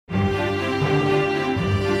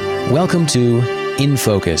Welcome to In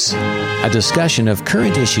Focus, a discussion of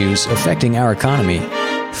current issues affecting our economy,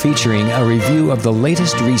 featuring a review of the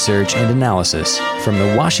latest research and analysis from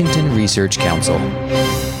the Washington Research Council.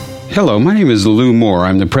 Hello, my name is Lou Moore.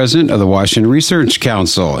 I'm the president of the Washington Research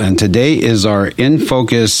Council, and today is our In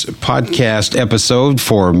Focus podcast episode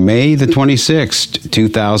for May the 26th,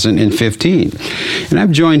 2015. And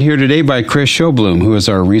I'm joined here today by Chris Sjoblom, who is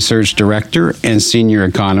our research director and senior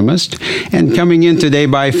economist. And coming in today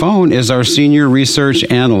by phone is our senior research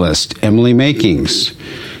analyst, Emily Makings.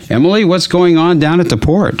 Emily, what's going on down at the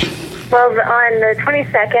port? Well, on the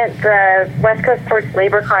 22nd, the West Coast Ports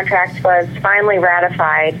labor contract was finally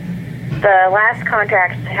ratified. The last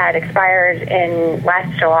contract had expired in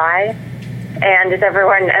last July, and as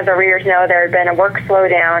our readers know, there had been a work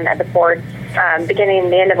slowdown at the ports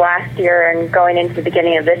beginning the end of last year and going into the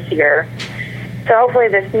beginning of this year. So hopefully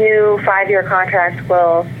this new 5-year contract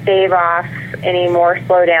will stave off any more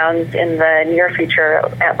slowdowns in the near future,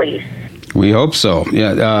 at least. We hope so.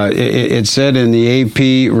 Yeah, it said in the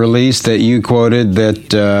AP release that you quoted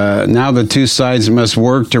that now the two sides must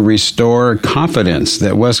work to restore confidence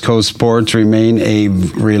that West Coast ports remain a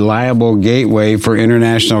reliable gateway for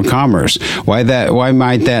international commerce. Why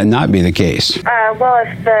might that not be the case? Well,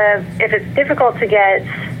 if it's difficult to get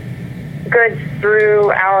goods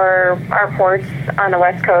through our ports on the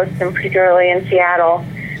West Coast, and particularly in Seattle,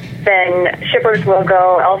 then shippers will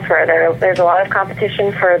go elsewhere. There's a lot of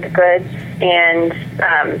competition for the goods, and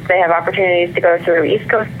they have opportunities to go through East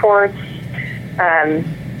Coast ports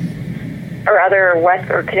or other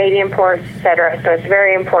West or Canadian ports, et cetera. So it's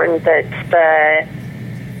very important that the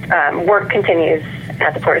work continues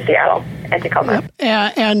at the Port of Seattle and Tacoma.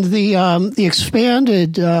 Yep. And the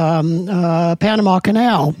expanded Panama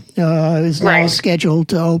Canal is now scheduled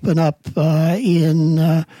to open up in,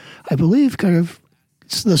 I believe,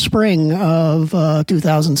 it's the spring of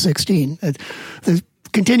 2016. There's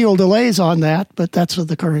continual delays on that, but that's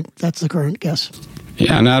the current guess.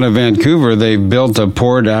 Yeah, and out of Vancouver, they built a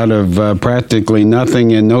port out of practically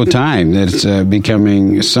nothing in no time. It's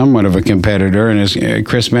becoming somewhat of a competitor. And as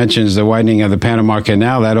Chris mentions, the widening of the Panama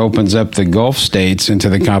Canal, that opens up the Gulf states into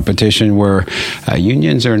the competition where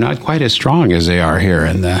unions are not quite as strong as they are here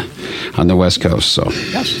on the West Coast. So.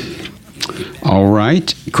 Yes. All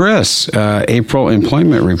right. Chris, April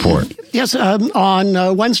employment report. Yes,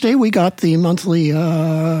 on Wednesday we got the monthly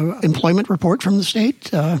employment report from the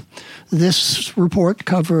state. This report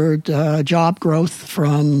covered job growth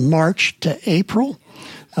from March to April.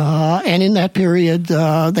 And in that period,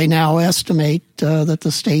 they now estimate that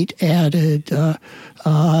the state added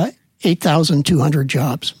 8,200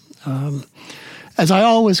 jobs. As I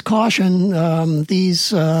always caution,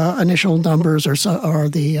 these initial numbers are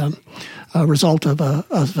the result of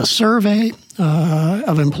a survey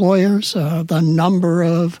of employers. The number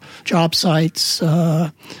of job sites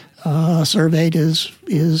surveyed is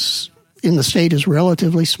in the state is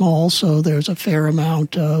relatively small, so there's a fair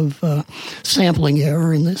amount of sampling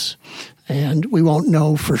error in this. And we won't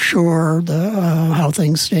know for sure how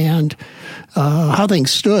things stand, how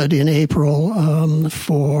things stood in April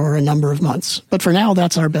for a number of months. But for now,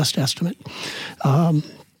 that's our best estimate.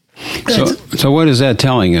 So what is that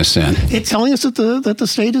telling us then? It's telling us that the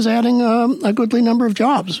state is adding a goodly number of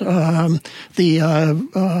jobs.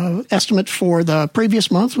 The estimate for the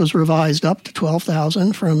previous month was revised up to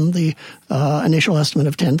 12,000 from the initial estimate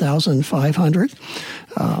of 10,500. For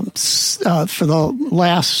the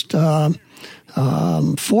last 4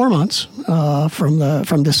 months,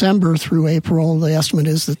 from December through April, the estimate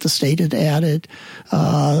is that the state had added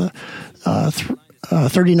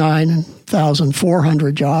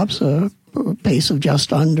 39,400 jobs, a pace of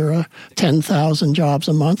just under 10,000 jobs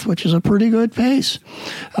a month, which is a pretty good pace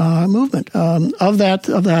movement. Of that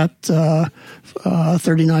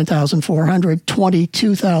 39,400,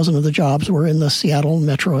 22,000 of the jobs were in the Seattle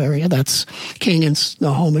metro area. That's King and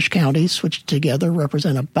Snohomish counties, which together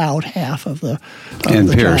represent about half of the and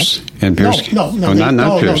the Pierce jobs. and Pierce. No,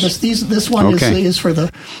 not Pierce. This one is for the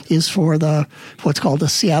what's called the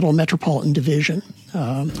Seattle Metropolitan Division.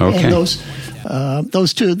 Okay. And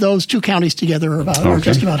those two counties together are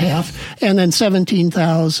just about half, and then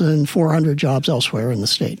 17,400 jobs elsewhere in the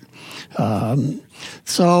state.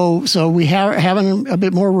 So we having a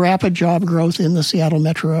bit more rapid job growth in the Seattle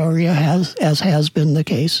metro area as has been the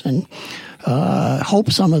case, and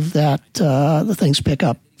hope some of that the things pick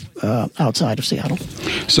up outside of Seattle.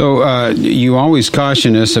 So you always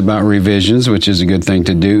caution us about revisions, which is a good thing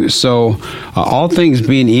to do. So all things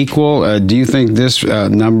being equal, do you think this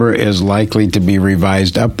number is likely to be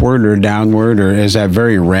revised upward or downward, or is that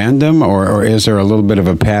very random, or is there a little bit of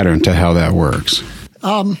a pattern to how that works?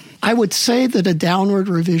 I would say that a downward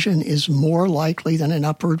revision is more likely than an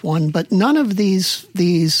upward one, but none of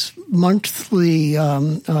these monthly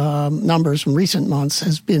numbers from recent months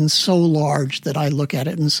has been so large that I look at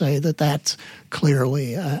it and say that that's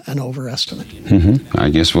clearly an overestimate. Mm-hmm. I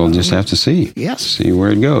guess we'll just have to see. Yes. See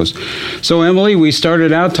where it goes. So, Emily, we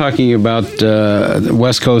started out talking about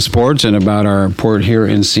West Coast ports and about our port here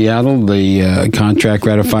in Seattle, the contract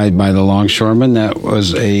ratified by the longshoremen. That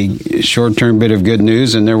was a short-term bit of good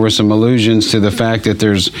news, and there were some allusions to the fact that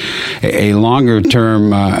there's a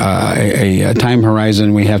longer-term a time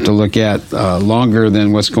horizon we have to look at longer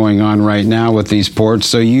than what's going on right now with these ports.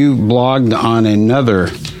 So you blogged on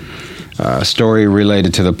another story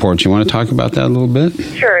related to the ports. You want to talk about that a little bit?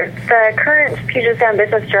 Sure. The current Puget Sound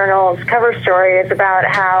Business Journal's cover story is about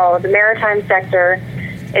how the maritime sector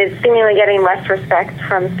is seemingly getting less respect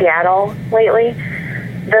from Seattle lately.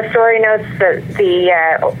 The story notes that the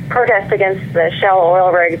protest against the Shell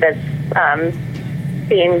oil rig that's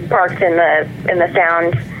being parked in the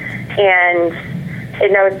Sound, and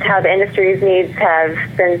it notes how the industry's needs have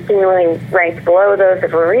been seemingly ranked below those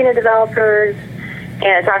of marina developers.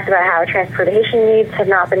 And it talks about how transportation needs have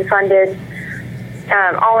not been funded.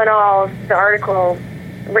 All in all, the article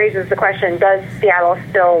raises the question, does Seattle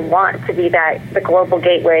still want to be the global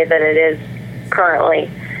gateway that it is currently?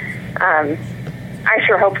 I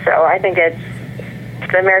sure hope so. I think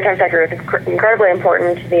the maritime sector is incredibly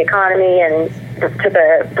important to the economy and to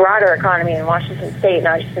the broader economy in Washington State,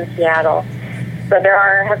 not just in Seattle. But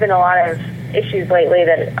there have been a lot of issues lately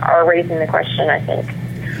that are raising the question, I think.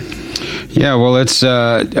 Yeah, well, it's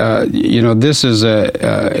this is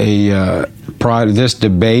this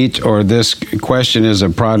debate or this question is a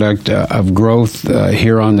product of growth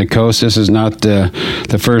here on the coast. This is not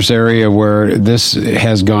the first area where this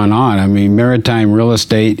has gone on. I mean, maritime real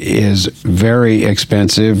estate is very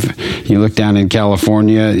expensive. You look down in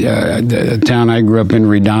California, the town I grew up in,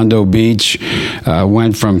 Redondo Beach,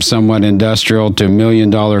 went from somewhat industrial to $1 million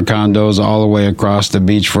condos all the way across the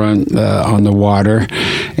beachfront on the water.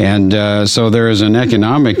 And so there is an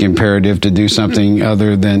economic imperative to do something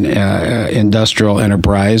other than industrial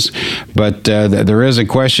enterprise. But there is a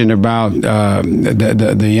question about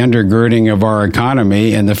the undergirding of our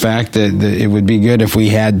economy and the fact that it would be good if we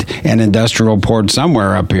had an industrial port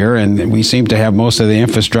somewhere up here. And we seem to have most of the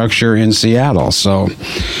infrastructure in Seattle. So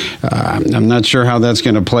I'm not sure how that's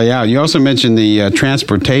going to play out. You also mentioned the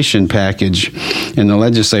transportation package in the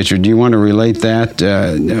legislature. Do you want to relate that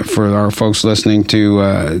for our folks listening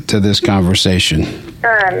to this conversation?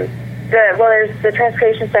 There's the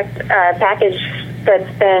transportation package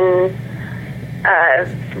that's been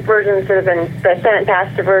versions that have been, the Senate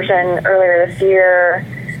passed a version earlier this year.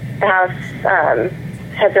 The House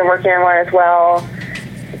has been working on one as well.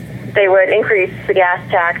 They would increase the gas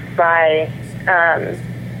tax by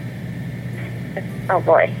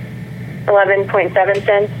 11.7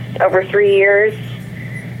 cents over 3 years,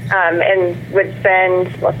 and would spend,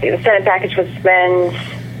 the Senate package would spend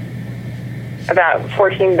about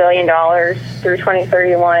 $14 billion through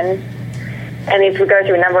 2031. And these would go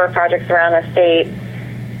through a number of projects around the state,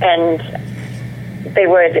 and they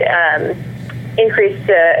would increase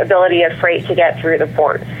the ability of freight to get through the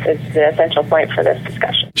ports. It's the essential point for this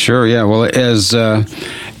discussion. Sure, yeah. Well, as the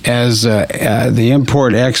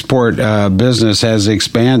import-export business has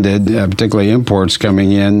expanded, particularly imports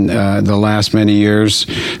coming in the last many years,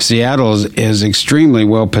 Seattle is extremely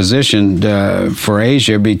well positioned for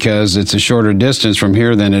Asia because it's a shorter distance from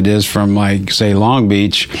here than it is from, like, say, Long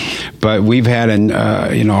Beach. But we've had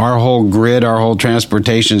our whole grid, our whole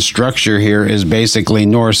transportation structure here is basically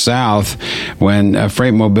north-south, when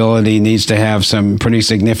freight mobility needs to have some pretty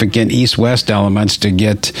significant east-west elements to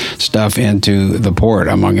get stuff into the port,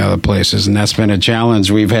 among other places. And that's been a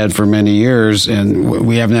challenge we've had for many years, and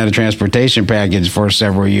we haven't had a transportation package for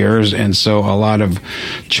several years, and so a lot of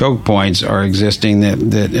choke points are existing that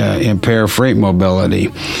impair freight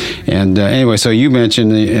mobility. And anyway, so you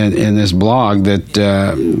mentioned in this blog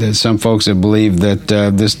that some folks have believed that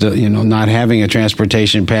not having a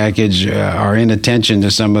transportation package or inattention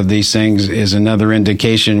to some of these things is another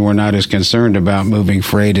indication we're not as concerned about moving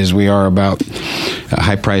freight as we are about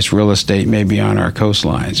high-priced real estate maybe on our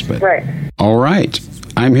coastlines. But right. All right.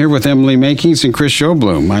 I'm here with Emily Makings and Chris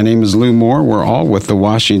Sjoblom. My name is Lou Moore. We're all with the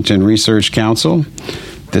Washington Research Council.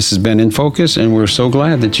 This has been In Focus, and we're so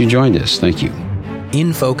glad that you joined us. Thank you.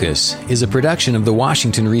 In Focus is a production of the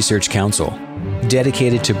Washington Research Council,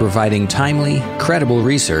 dedicated to providing timely, credible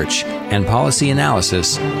research and policy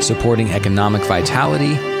analysis supporting economic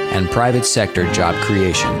vitality and private sector job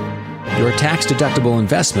creation. Your tax-deductible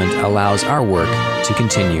investment allows our work to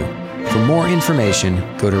continue. For more information,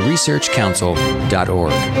 go to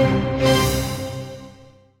researchcouncil.org.